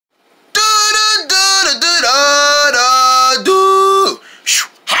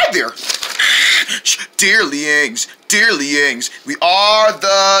dearlings, dearlings. We are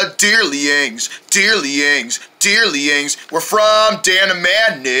the dearlings, dearlings, dearlings. We're from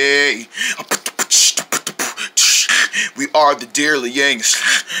Danamani. We are the dearlings,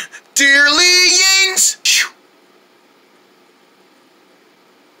 dearlings.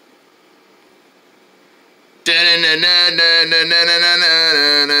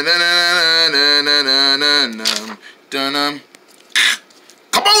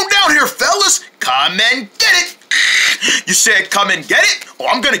 Come on down here, fellas. Come and get it. You said come and get it? Oh,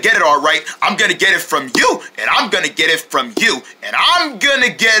 I'm gonna get it all right. I'm gonna get it from you, and I'm gonna get it from you, and I'm gonna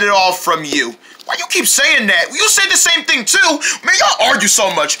get it all from you. Why you keep saying that? You said the same thing too. Man, y'all argue so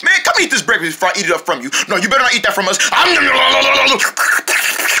much. Man, come eat this breakfast before I eat it up from you. No, you better not eat that from us.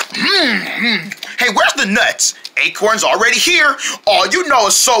 Hey, where's the nuts? Acorns already here. Oh, you know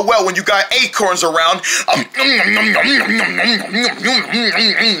it so well when you got acorns around.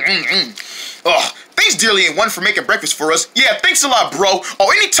 Oh, thanks, Dearly and One, for making breakfast for us. Yeah, thanks a lot, bro.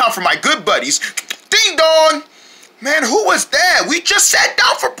 Oh, anytime for my good buddies. Ding dong. Man, who was that? We just sat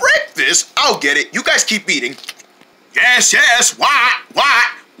down for breakfast. I'll get it. You guys keep eating. Yes, yes. What?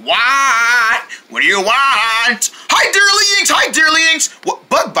 What do you want? Hi, dearlings. Hi, dearlings. What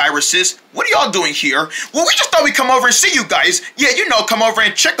bug viruses? What are y'all doing here? Well, we just thought we'd come over and see you guys. Yeah, you know, come over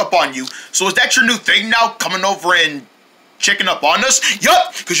and check up on you. So is that your new thing now? Coming over and checking up on us?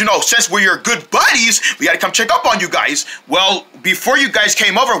 Yup, because you know, since we're your good buddies, we gotta come check up on you guys. Well, before you guys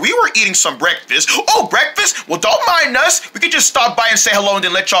came over, we were eating some breakfast. Oh, breakfast? Well, don't mind us. We could just stop by and say hello and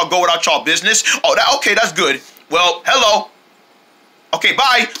then let y'all go without y'all business. Oh, okay, that's good. Well, hello. Okay,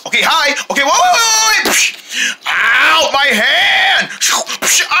 bye. Okay, hi. Okay, wait. Ow, my hand.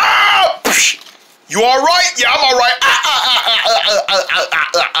 Ow. You all right? Yeah, I'm all right.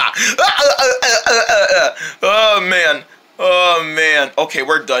 Oh, man. Okay,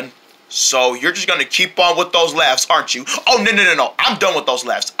 we're done. So you're just gonna keep on with those laughs, aren't you? Oh, no. I'm done with those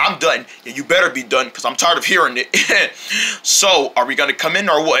laughs. I'm done. Yeah, you better be done, because I'm tired of hearing it. So, are we gonna come in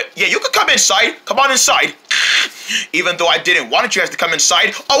or what? Yeah, you can come inside. Come on inside. Even though I didn't want you guys to come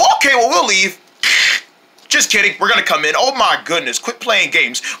inside. Oh, okay, well, we'll leave. Just kidding. We're gonna come in. Oh, my goodness. Quit playing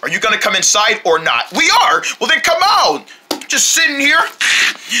games. Are you gonna come inside or not? We are. Well, then come out. Just sitting here.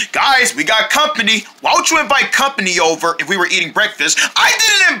 Guys, we got company. Why would you invite company over if we were eating breakfast? I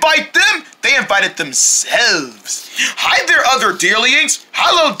didn't invite them. They invited themselves. Hi there, other dearlings.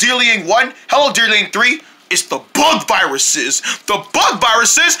 Hello, dearling 1. Hello, dearling 3. It's the bug viruses. The bug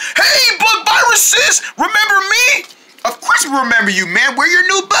viruses. Hey, bug viruses. Remember me? Of course we remember you, man. We're your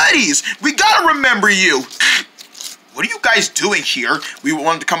new buddies. We gotta remember you. What are you guys doing here? We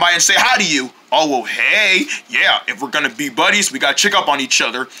wanted to come by and say hi to you. Oh, well, hey. Yeah, if we're gonna be buddies, we gotta check up on each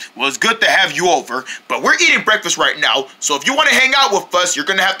other. Well, it's good to have you over, but we're eating breakfast right now, so if you want to hang out with us, you're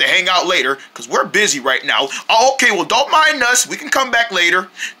gonna have to hang out later, because we're busy right now. Oh, okay, well, don't mind us. We can come back later.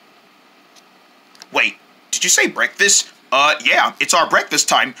 Wait, did you say breakfast? Yeah, it's our breakfast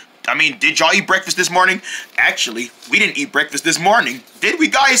time. I mean, did y'all eat breakfast this morning? Actually, we didn't eat breakfast this morning. Did we,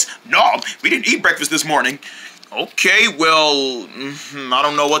 guys? No, we didn't eat breakfast this morning. Okay, well, I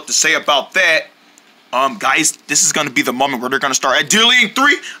don't know what to say about that. Guys, this is gonna be the moment where they're gonna start at Dearling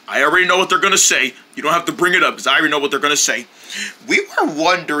 3. I already know what they're gonna say. You don't have to bring it up, because I already know what they're gonna say. We were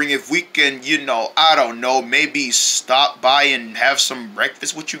wondering if we can, you know, I don't know, maybe stop by and have some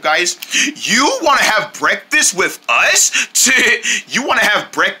breakfast with you guys. You wanna have breakfast with us? You wanna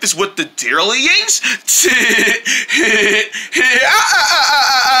have breakfast with the Dearlings?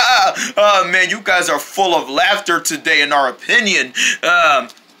 Oh, man, you guys are full of laughter today, in our opinion.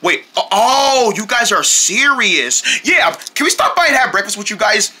 Wait, oh, you guys are serious. Yeah, can we stop by and have breakfast with you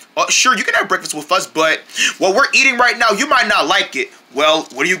guys? Sure, you can have breakfast with us, but what we're eating right now, you might not like it. Well,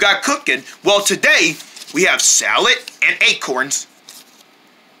 what do you got cooking? Well, today, we have salad and acorns.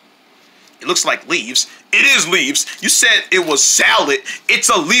 It looks like leaves. It is leaves. You said it was salad. It's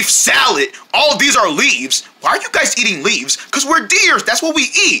a leaf salad. All these are leaves. Why are you guys eating leaves? Because we're deers. That's what we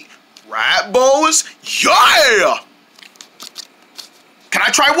eat. Right, boys? Yeah! Can I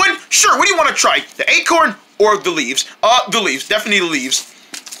try one? Sure, what do you want to try? The acorn or the leaves? The leaves. Definitely the leaves.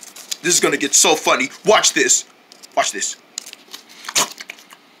 This is gonna get so funny. Watch this. Watch this.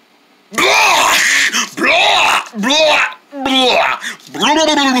 Blah! Blah! Blah! Blah!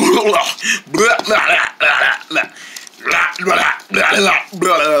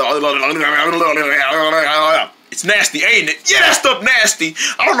 It's nasty, ain't it? Yeah, that stuff nasty.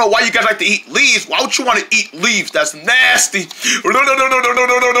 I don't know why you guys like to eat leaves. Why would you want to eat leaves? That's nasty.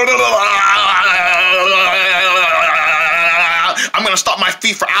 I'm gonna stop my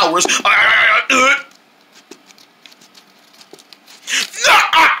feet for hours.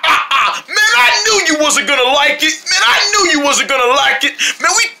 Man, I knew you wasn't gonna like it. Man, I knew you wasn't gonna like it.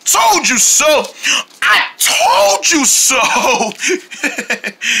 Man, we told you so. I told you so.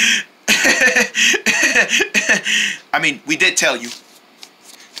 I mean, we did tell you.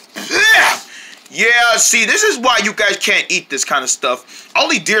 Yeah, see, this is why you guys can't eat this kind of stuff.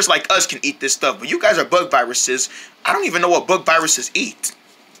 Only deers like us can eat this stuff, but you guys are bug viruses. I don't even know what bug viruses eat.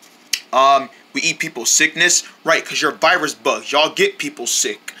 We eat people's sickness, right? Because you're virus bugs. Y'all get people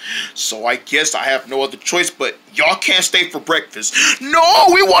sick. So I guess I have no other choice, but y'all can't stay for breakfast. No,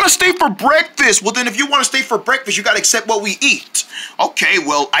 we want to stay for breakfast. Well, then if you want to stay for breakfast, you got to accept what we eat. Okay,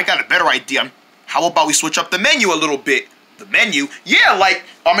 well, I got a better idea. How about we switch up the menu a little bit? The menu? Yeah, like,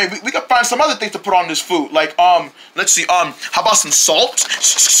 I mean, we could find some other things to put on this food. Like, let's see, how about some salt?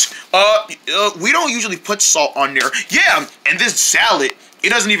 We don't usually put salt on there. Yeah, and this salad, it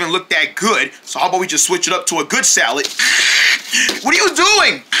doesn't even look that good. So how about we just switch it up to a good salad? What are you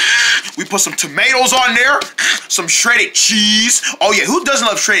doing? We put some tomatoes on there, some shredded cheese. Oh yeah, who doesn't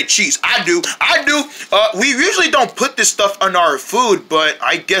love shredded cheese? I do. We usually don't put this stuff on our food, but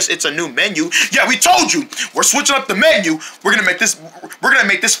I guess it's a new menu. Yeah, we told you. We're switching up the menu. We're gonna make this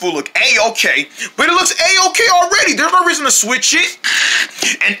food look A-okay. But it looks A-okay already. There's no reason to switch it.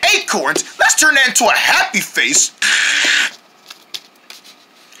 And acorns, let's turn that into a happy face.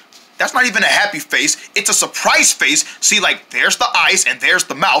 That's not even a happy face. It's a surprise face. See, like, there's the eyes and there's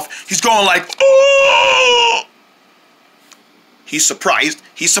the mouth. He's going like, oh! He's surprised.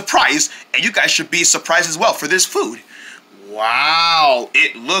 He's surprised. And you guys should be surprised as well for this food. Wow,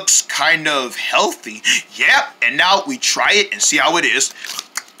 it looks kind of healthy. Yep, and now we try it and see how it is.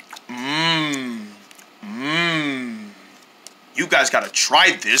 You guys gotta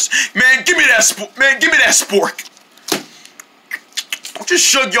try this. Man, give me that spork. Don't just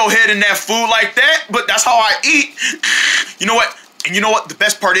shove your head in that food like that, but that's how I eat. You know what? And you know what the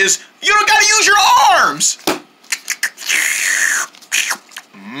best part is? You don't gotta use your arms.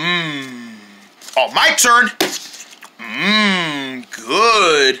 Oh, my turn.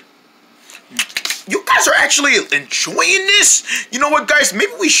 Good. You guys are actually enjoying this? You know what, guys?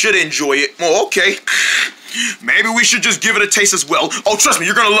 Maybe we should enjoy it. Oh, okay. Maybe we should just give it a taste as well. Oh, trust me,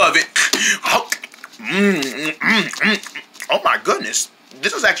 you're gonna love it. Oh my goodness,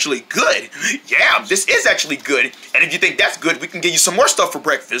 this is actually good. Yeah, this is actually good. And if you think that's good, we can get you some more stuff for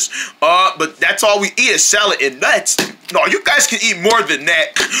breakfast. But that's all we eat is salad and nuts. No, you guys can eat more than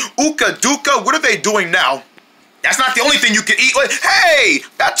that. Ooka Dooka, what are they doing now? That's not the only thing you can eat. Hey,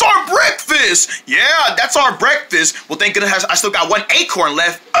 that's our breakfast. Yeah, that's our breakfast. Well, thank goodness I still got one acorn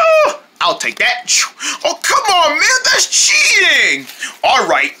left. Oh, I'll take that. Oh, come on, man, that's cheating. All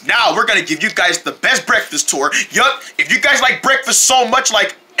right, now we're gonna give you guys the best breakfast tour. Yup, if you guys like breakfast so much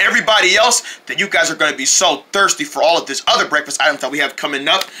like everybody else, then you guys are gonna be so thirsty for all of this other breakfast items that we have coming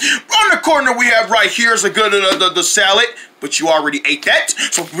up. On the corner we have right here is a good the salad, but you already ate that,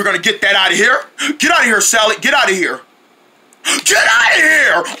 so we're gonna get that out of here. Get out of here, salad, get out of here. Get out of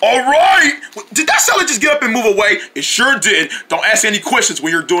here! All right! Did that salad just get up and move away? It sure did. Don't ask any questions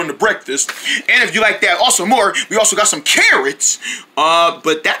when you're doing the breakfast. And if you like that also more, we also got some carrots.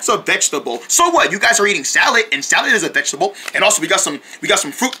 But that's a vegetable. So what? You guys are eating salad, and salad is a vegetable. And also we got some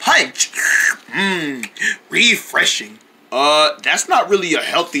fruit punch. Refreshing. That's not really a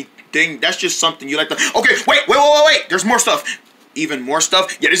healthy thing. That's just something you like to. Okay, wait. There's more stuff. Even more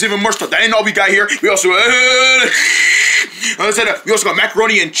stuff? Yeah, there's even more stuff. That ain't all we got here. We also got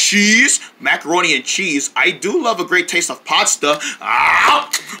macaroni and cheese. Macaroni and cheese. I do love a great taste of pasta.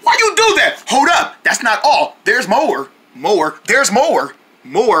 Why you do that? Hold up. That's not all. There's more. There's more.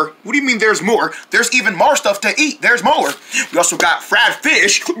 More? What do you mean there's more? There's even more stuff to eat. There's more. We also got fried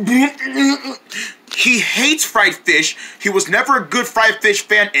fish. He hates fried fish. He was never a good fried fish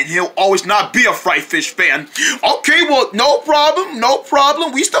fan, and he'll always not be a fried fish fan. Okay, well, no problem.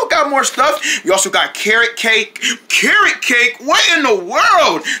 We still got more stuff. We also got carrot cake. Carrot cake? What in the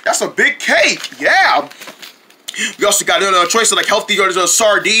world? That's a big cake. Yeah. We also got a choice of like healthy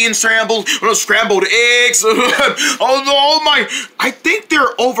sardines, scrambled eggs. Oh my! I think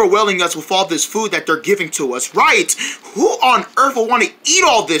they're overwhelming us with all this food that they're giving to us. Right? Who on earth will want to eat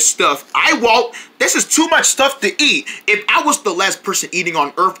all this stuff? I won't. This is too much stuff to eat. If I was the last person eating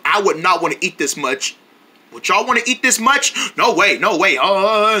on earth, I would not want to eat this much. Would y'all want to eat this much? No way. No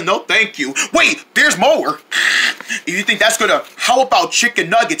thank you. Wait, there's more. If you think that's gonna, how about chicken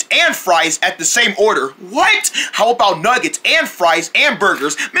nuggets and fries at the same order? What? How about nuggets and fries and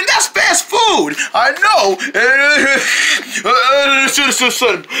burgers? Man, that's fast food. I know.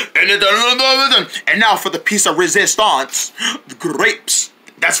 And now for the piece of resistance. Grapes.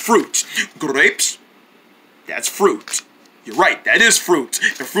 That's fruit. Grapes. That's fruit. You're right, that is fruit.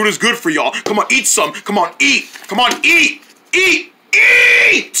 The fruit is good for y'all. Come on, eat some. Come on, eat. Come on, eat. Eat.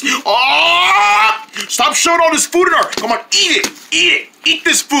 Eat! Oh! Stop showing all this food in her. Come on, eat it. Eat it. Eat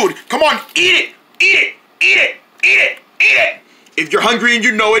this food. Come on, eat it. Eat it. Eat it. Eat it. Eat it. If you're hungry and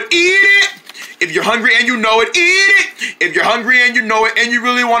you know it, eat it. If you're hungry and you know it, eat it. If you're hungry and you know it and you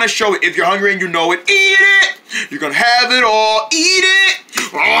really want to show it, if you're hungry and you know it, eat it. You're going to have it all. Eat it.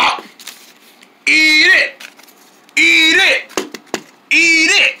 Oh! Eat it. Eat it.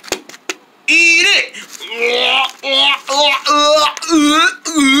 Eat it. Eat it.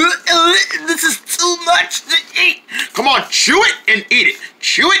 This is too much to eat. Come on, chew it and eat it.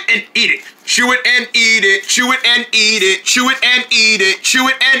 Chew it and eat it. Chew it and eat it. Chew it and eat it. Chew it and eat it. Chew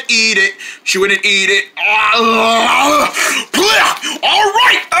it and eat it. Chew it and eat it. All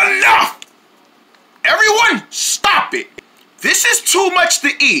right, enough. Everyone, stop it. This is too much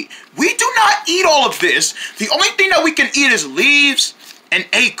to eat. We do not eat all of this. The only thing that we can eat is leaves and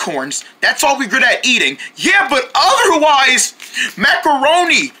acorns. That's all we're good at eating. Yeah, but otherwise,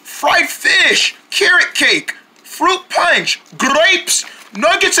 macaroni, fried fish, carrot cake, fruit punch, grapes,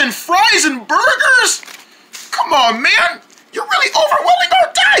 nuggets and fries and burgers? Come on, man. You're really overwhelming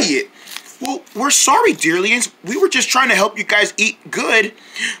our diet. Well, we're sorry, dearlians. We were just trying to help you guys eat good.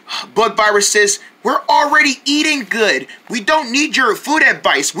 Bug Virus says, we're already eating good. We don't need your food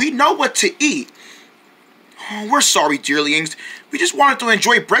advice. We know what to eat. Oh, we're sorry, dearlians. We just wanted to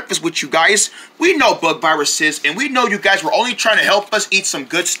enjoy breakfast with you guys. We know Bug Virus says, and we know you guys were only trying to help us eat some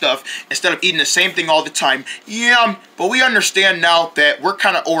good stuff instead of eating the same thing all the time. Yeah, but we understand now that we're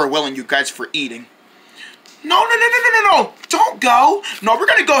kind of overwhelming you guys for eating. No. Don't go. No, we're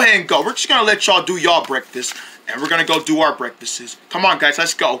going to go ahead and go. We're just going to let y'all do y'all breakfast, and we're going to go do our breakfasts. Come on, guys,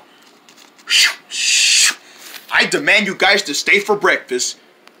 let's go. I demand you guys to stay for breakfast.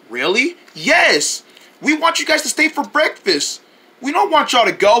 Really? Yes. We want you guys to stay for breakfast. We don't want y'all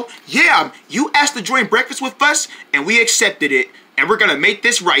to go. Yeah, you asked to join breakfast with us, and we accepted it. And we're going to make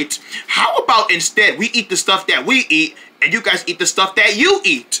this right. How about instead we eat the stuff that we eat, and you guys eat the stuff that you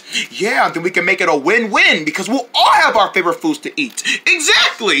eat? Yeah, then we can make it a win-win, because we'll all have our favorite foods to eat.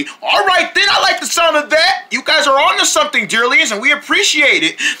 Exactly. All right, then. I like the sound of that. You guys are on to something, dearlies, and we appreciate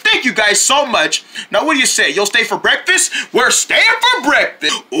it. Thank you guys so much. Now, what do you say? You'll stay for breakfast? We're staying for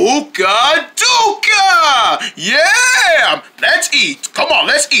breakfast. Ooka dooka. Yeah. Let's eat. Come on,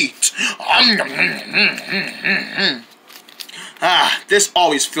 let's eat. This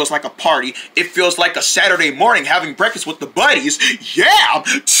always feels like a party. It feels like a Saturday morning having breakfast with the buddies. Yeah!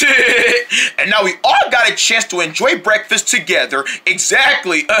 And now we all got a chance to enjoy breakfast together.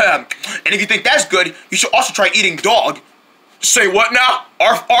 Exactly. And if you think that's good, you should also try eating dog. Say what now?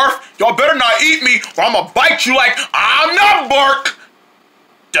 Arf, arf. Y'all better not eat me, or I'm gonna bite you like I'm not bark.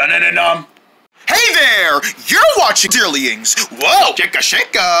 Dun-dun-dun-dum. Hey there! You're watching Dearlyings. Whoa!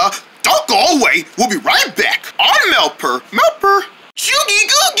 Shaka. Don't go away. We'll be right back on Meltpyr. Meltpyr. Choogy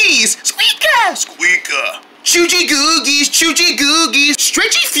googies. Squeaka. Squeaka. Choogy googies.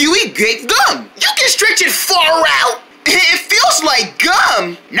 Stretchy fewy grape gum. You can stretch it far out. It feels like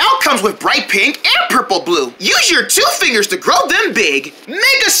gum. Now comes with bright pink and purple blue. Use your 2 fingers to grow them big.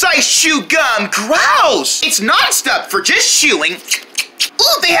 Mega size chew gum. Grouse. It's non-stop for just chewing.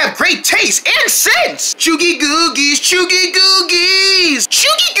 Ooh, they have great taste and sense. Choogy googies. Choogy googies,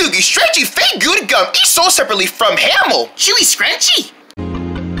 stretchy, fake good gum. Each sold separately from Hamel. Chewy scrunchy.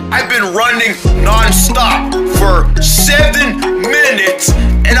 I've been running non-stop for 7 minutes,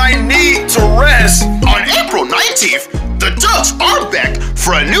 and I need to rest. On April 19th, the Ducks are back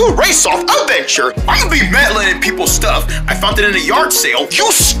for a new race-off adventure. I'm gonna be meddling in people's stuff. I found it in a yard sale.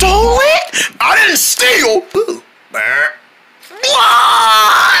 You stole it? I didn't steal. Ooh.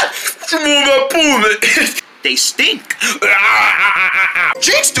 They stink.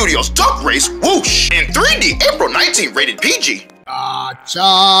 Jake Studios Duck Race Whoosh in 3D April 19th, rated PG.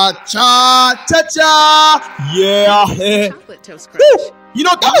 Cha-cha-cha-cha-cha. Yeah. Chocolate toast crunch. You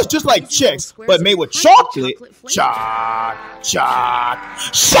know, that was just like Chex, but made with chocolate. Shut up!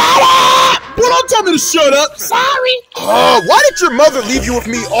 Well, don't tell me to shut up. Sorry. Why did your mother leave you with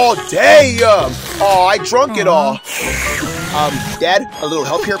me all day? Oh, I drunk it all. Dad, a little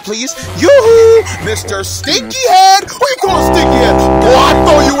help here, please. Yoo-hoo! Mr. Stinky Head! What you calling Stinky Head? Boy, I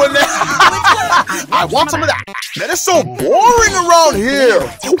throw you in there. I want some of that. Man, it's so boring around here.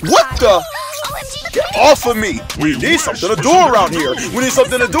 What the? Get off of me. We need something to do around here.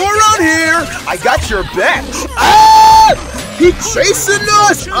 I got your back. Ah! He's chasing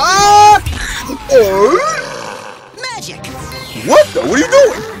us. Magic. What the? What are you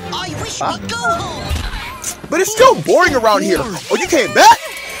doing? I wish we'd go home. But it's still boring around here. Oh, you came back?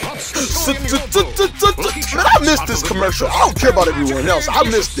 Man, I missed this commercial. I don't care about everyone else. I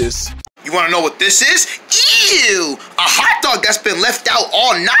missed this. You wanna know what this is? Ew! A hot dog that's been left out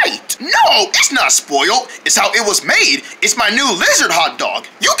all night. No, it's not spoiled. It's how it was made. It's my new lizard hot dog.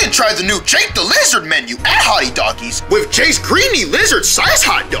 You can try the new Jake the Lizard menu at Hottie Doggies with Jake's Greeny Lizard size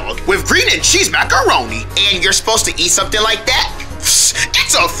hot dog with green and cheese macaroni. And you're supposed to eat something like that?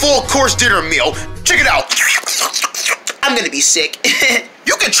 It's a full course dinner meal. Check it out. I'm gonna be sick.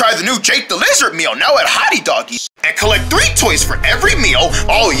 You can try the new Jake the Lizard meal now at Hottie Doggies and collect 3 toys for every meal.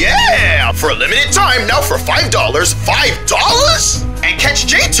 Oh yeah! For a limited time now for $5. $5? And catch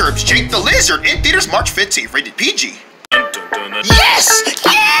J-Turbs Jake the Lizard in theaters March 15th, rated PG. Yes!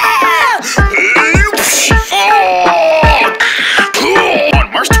 Yeah!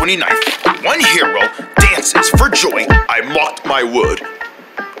 On March 29th, one hero dances for joy. I mocked my word.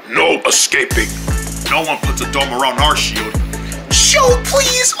 No escaping. No one puts a dome around our shield. Shield,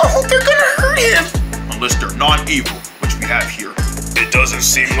 please! Oh, they're gonna hurt him! Unless they're non-evil, which we have here. It doesn't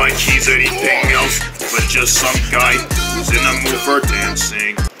seem like he's anything else, but just some guy who's in the mood for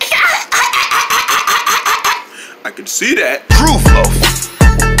dancing. I can see that. Groove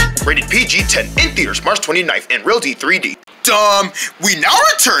Loaf. Rated PG-10 in theaters March 29th in Real D 3D. We now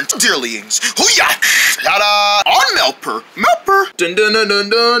return to Dearlings. Hoo-yah! Ta-da! On Meltpyr. Meltpyr. Dun dun dun dun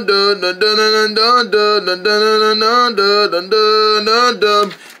dun dun dun dun dun dun dun dun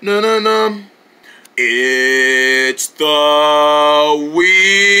dun dun dun. It's the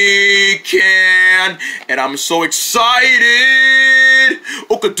weekend, and I'm so excited.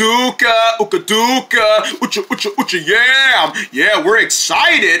 Ooka-dooka, ooka-dooka, ucha-ucha-ucha, yeah. Yeah, we're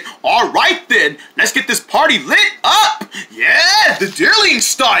excited. All right, then. Let's get this party lit up. Yeah, the Dearling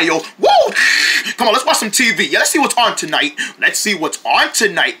style. Woo! Come on, let's watch some TV. Yeah, let's see what's on tonight. Let's see what's on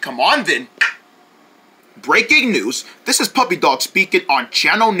tonight. Come on, then. Breaking news, this is Puppy Dog speaking on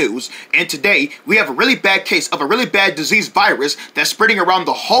Channel News, and today we have a really bad case of a really bad disease virus that's spreading around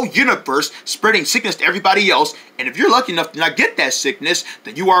the whole universe, spreading sickness to everybody else, and if you're lucky enough to not get that sickness,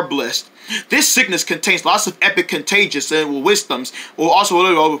 then you are blessed. This sickness contains lots of epic contagious and wisdoms, will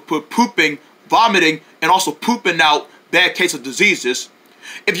also put pooping, vomiting, and also pooping out bad case of diseases.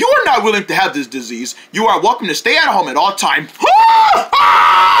 If you are not willing to have this disease, you are welcome to stay at home at all time.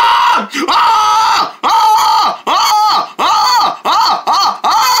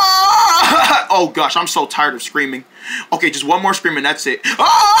 Oh gosh, I'm so tired of screaming. Okay, just one more scream and that's it.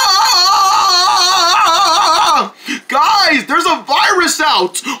 Guys, there's a virus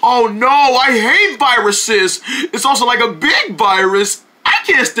out. Oh no, I hate viruses. It's also like a big virus. I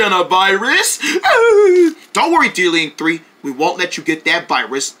can't stand a virus. Don't worry, Dearling 3. We won't let you get that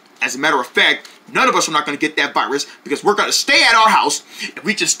virus. As a matter of fact, none of us are not going to get that virus because we're going to stay at our house. If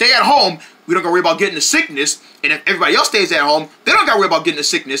we just stay at home, we don't got to worry about getting the sickness. And if everybody else stays at home, they don't got to worry about getting the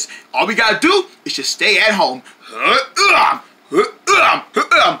sickness. All we got to do is just stay at home.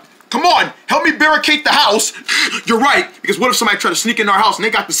 Come on, help me barricade the house. You're right, because what if somebody tried to sneak in our house and they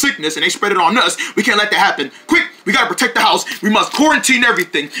got the sickness and they spread it on us? We can't let that happen. Quick, we gotta protect the house. We must quarantine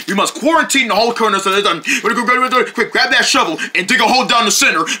everything. We must quarantine the whole corner. So quick, grab that shovel and dig a hole down the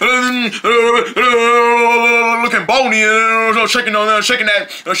center. Looking bony, shaking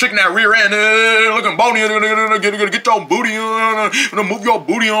that rear end. Looking bony. Get your booty. Move your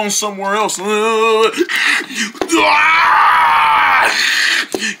booty on somewhere else.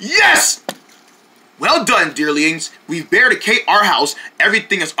 Yes! Well done, Dearlings. We've barricaded our house.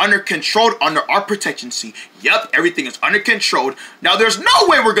 Everything is under control under our protection. Yep, everything is under control. Now, there's no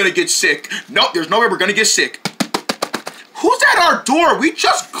way we're gonna get sick. Nope, there's no way we're gonna get sick. Who's at our door? We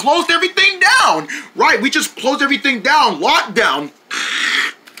just closed everything down. Right, we just closed everything down. Lockdown.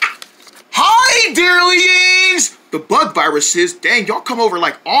 Hi, Dearlings! The bug viruses. Dang, y'all come over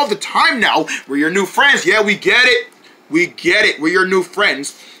like all the time now. We're your new friends. Yeah, we get it. We get it. We're your new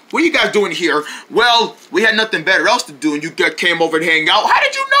friends. What are you guys doing here? Well, we had nothing better else to do and you guys came over to hang out. How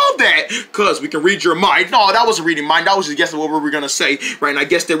did you know that? Because we can read your mind. No, that wasn't reading mind. That was just guessing what we were going to say. Right, and I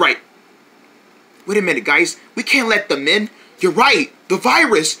guessed it right. Wait a minute, guys. We can't let them in. You're right. The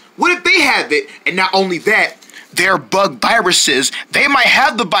virus. What if they have it? And not only that, they're bug viruses. They might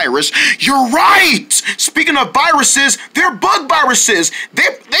have the virus. You're right. Speaking of viruses, they're bug viruses. They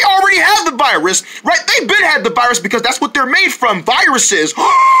already have the virus, right? They've been had the virus because that's what they're made from, viruses.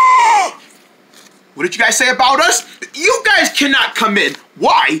 What did you guys say about us? You guys cannot come in.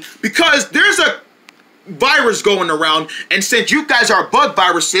 Why? Because there's a virus going around, and since you guys are bug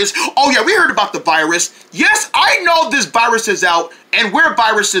viruses, oh yeah, we heard about the virus. Yes, I know this virus is out, and we're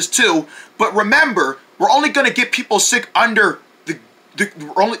viruses too, but remember, we're only going to get people sick under the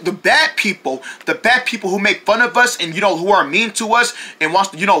the bad people who make fun of us and, who are mean to us and wants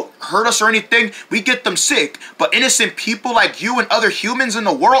to, hurt us or anything, we get them sick. But innocent people like you and other humans in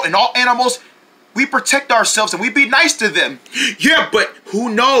the world and all animals, we protect ourselves and we be nice to them. Yeah, but who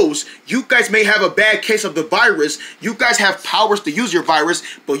knows? You guys may have a bad case of the virus. You guys have powers to use your virus,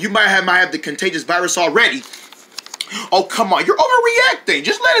 but you might have the contagious virus already. Oh, come on. You're overreacting.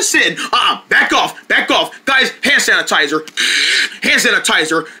 Just let us in. Back off. Back off. Guys, hand sanitizer. Hand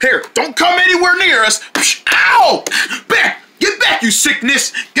sanitizer. Here, don't come anywhere near us. Ow! Back. Get back, you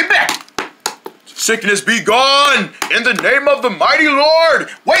sickness. Get back. Sickness be gone in the name of the mighty Lord.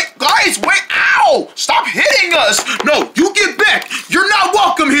 Wait, guys, wait. Ow! Stop hitting us. No, you get back. You're not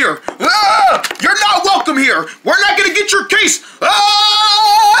welcome here. You're not welcome here. We're not going to get your case.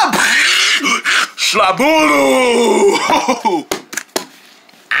 Shlabulu!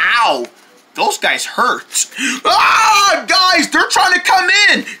 Ow! Those guys hurt. Guys, they're trying to come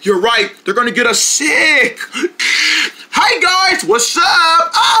in. You're right. They're going to get us sick. Hi, guys. What's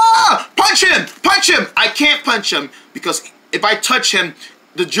up? Punch him. Punch him. I can't punch him because if I touch him,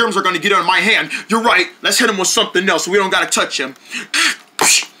 the germs are going to get on my hand. You're right. Let's hit him with something else so we don't got to touch him.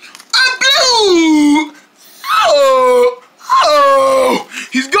 Blue! Oh!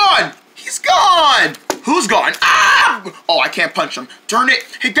 He's gone. He's gone. Who's gone? Oh, I can't punch him. Darn it.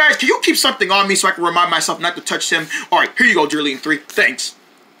 Hey, guys, can you keep something on me so I can remind myself not to touch him? All right, here you go, Dearling 3. Thanks.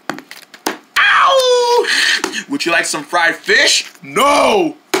 Ow! Would you like some fried fish?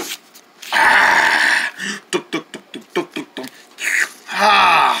 No!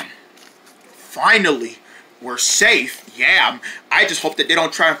 Finally, we're safe. Yeah, I just hope that they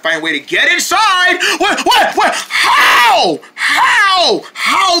don't try and find a way to get inside. What? How?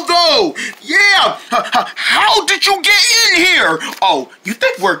 How though? Yeah, how did you get in here? Oh, you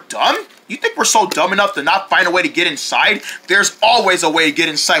think we're dumb? You think we're so dumb enough to not find a way to get inside? There's always a way to get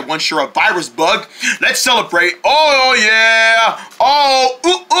inside once you're a virus bug. Let's celebrate. Oh, yeah. Oh,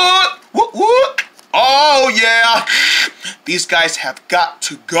 oh, yeah. These guys have got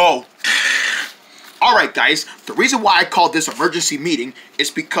to go. All right, guys, the reason why I called this emergency meeting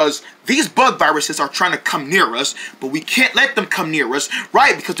is because these bug viruses are trying to come near us, but we can't let them come near us,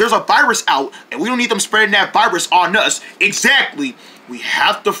 right? Because there's a virus out, and we don't need them spreading that virus on us. Exactly. We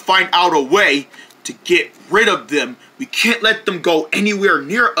have to find out a way to get rid of them. We can't let them go anywhere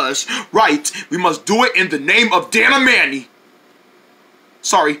near us, right? We must do it in the name of Dana Manny.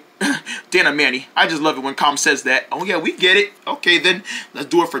 Sorry, Dana Manny. I just love it when Com says that. Oh, yeah, we get it. Okay, then, let's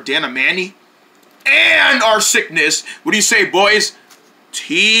do it for Dana Manny. And our sickness. What do you say, boys?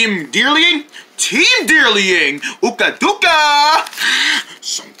 Team Dearling? Team Dearling! Uka duka!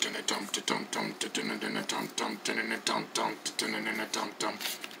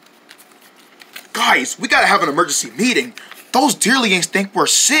 Guys, we gotta have an emergency meeting. Those Dearlings think we're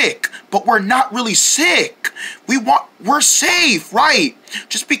sick, but we're not really sick. We're safe, right?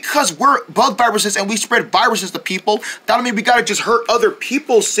 Just because we're bug viruses and we spread viruses to people, that don't mean we gotta just hurt other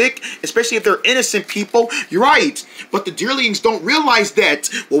people sick, especially if they're innocent people. You're right, but the Dearlings don't realize that.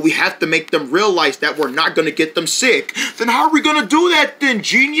 Well, we have to make them realize that we're not gonna get them sick. Then how are we gonna do that then,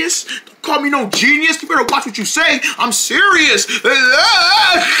 genius? Don't call me no genius. You better watch what you say. I'm serious.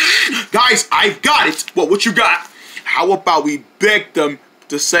 Guys, I've got it. What you got? How about we beg them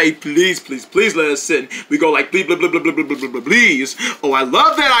to say, please, please, please let us in. We go like, please, blah, blah, blah, blah, blah, blah, blah, please. Oh, I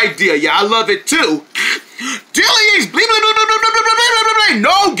love that idea. Yeah, I love it too. Dearlings, blah, blah, blah, blah, blah, blah, blah, blah, blah, blah.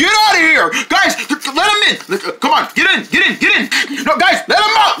 No, get out of here. Guys, let them in. Come on, get in, get in, get in. No, guys, let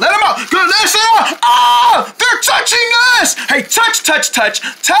them out, let them out. Ah, they're touching us. Hey, touch, touch, touch,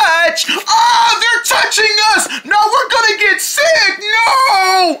 touch. Ah, they're touching us. No, we're gonna get sick.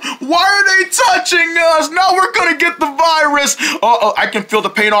 No, why are they touching us? No, we're gonna get the virus. Uh-oh, I can feel the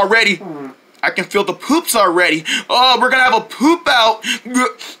pain already. I can feel the poops already. Oh, we're gonna have a poop out.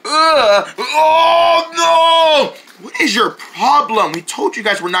 Oh, no. What is your problem? We told you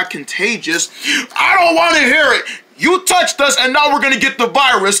guys we're not contagious. I don't want to hear it. You touched us, and now we're gonna get the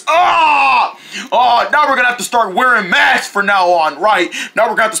virus. Oh, now we're gonna have to start wearing masks from now on, right? Now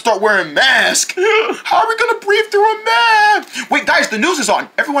we're gonna have to start wearing masks. How are we gonna breathe through a mask? Wait, guys, the news is on.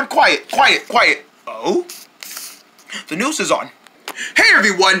 Everyone quiet, quiet, quiet. Oh? The news is on. Hey,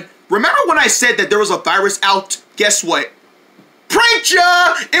 everyone. Remember when I said that there was a virus out? Guess what? Pranked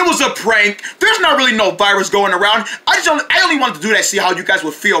ya! It was a prank. There's not really no virus going around. I only wanted to do that, see how you guys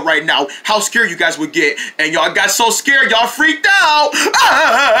would feel right now. How scared you guys would get. And y'all got so scared, y'all freaked out.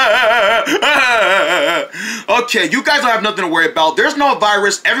 Okay, you guys don't have nothing to worry about. There's no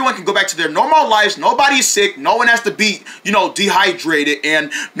virus. Everyone can go back to their normal lives. Nobody's sick. No one has to be, dehydrated.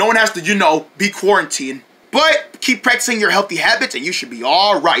 And no one has to, be quarantined. But keep practicing your healthy habits and you should be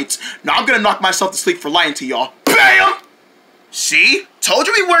alright. Now I'm gonna knock myself to sleep for lying to y'all. BAM! See? Told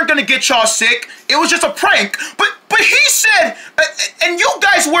you we weren't gonna get y'all sick. It was just a prank. But he said, and you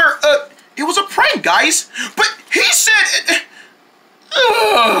guys were, it was a prank, guys. But he said,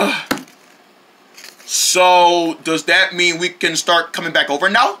 So, does that mean we can start coming back over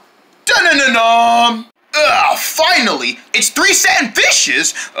now? Dun-dun-dun-dum! Finally! It's 3 satin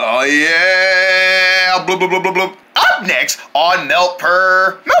fishes! Oh yeah! Blah, blah, blah, blah, blah. Up next on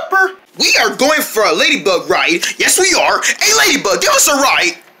Meltpyr. Meltpyr! We are going for a ladybug ride. Yes, we are. Hey, ladybug, give us a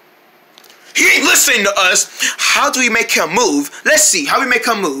ride. He ain't listening to us. How do we make him move? Let's see. How we make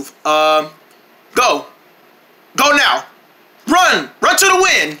him move? Go. Go now. Run. Run to the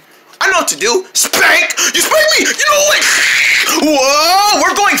wind. I know what to do. Spank. You spank me. You know what? Whoa.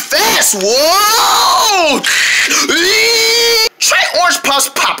 We're going fast. Whoa. Try Orange Puffs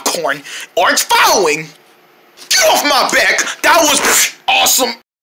popcorn. Orange following. Get off my back. That was awesome.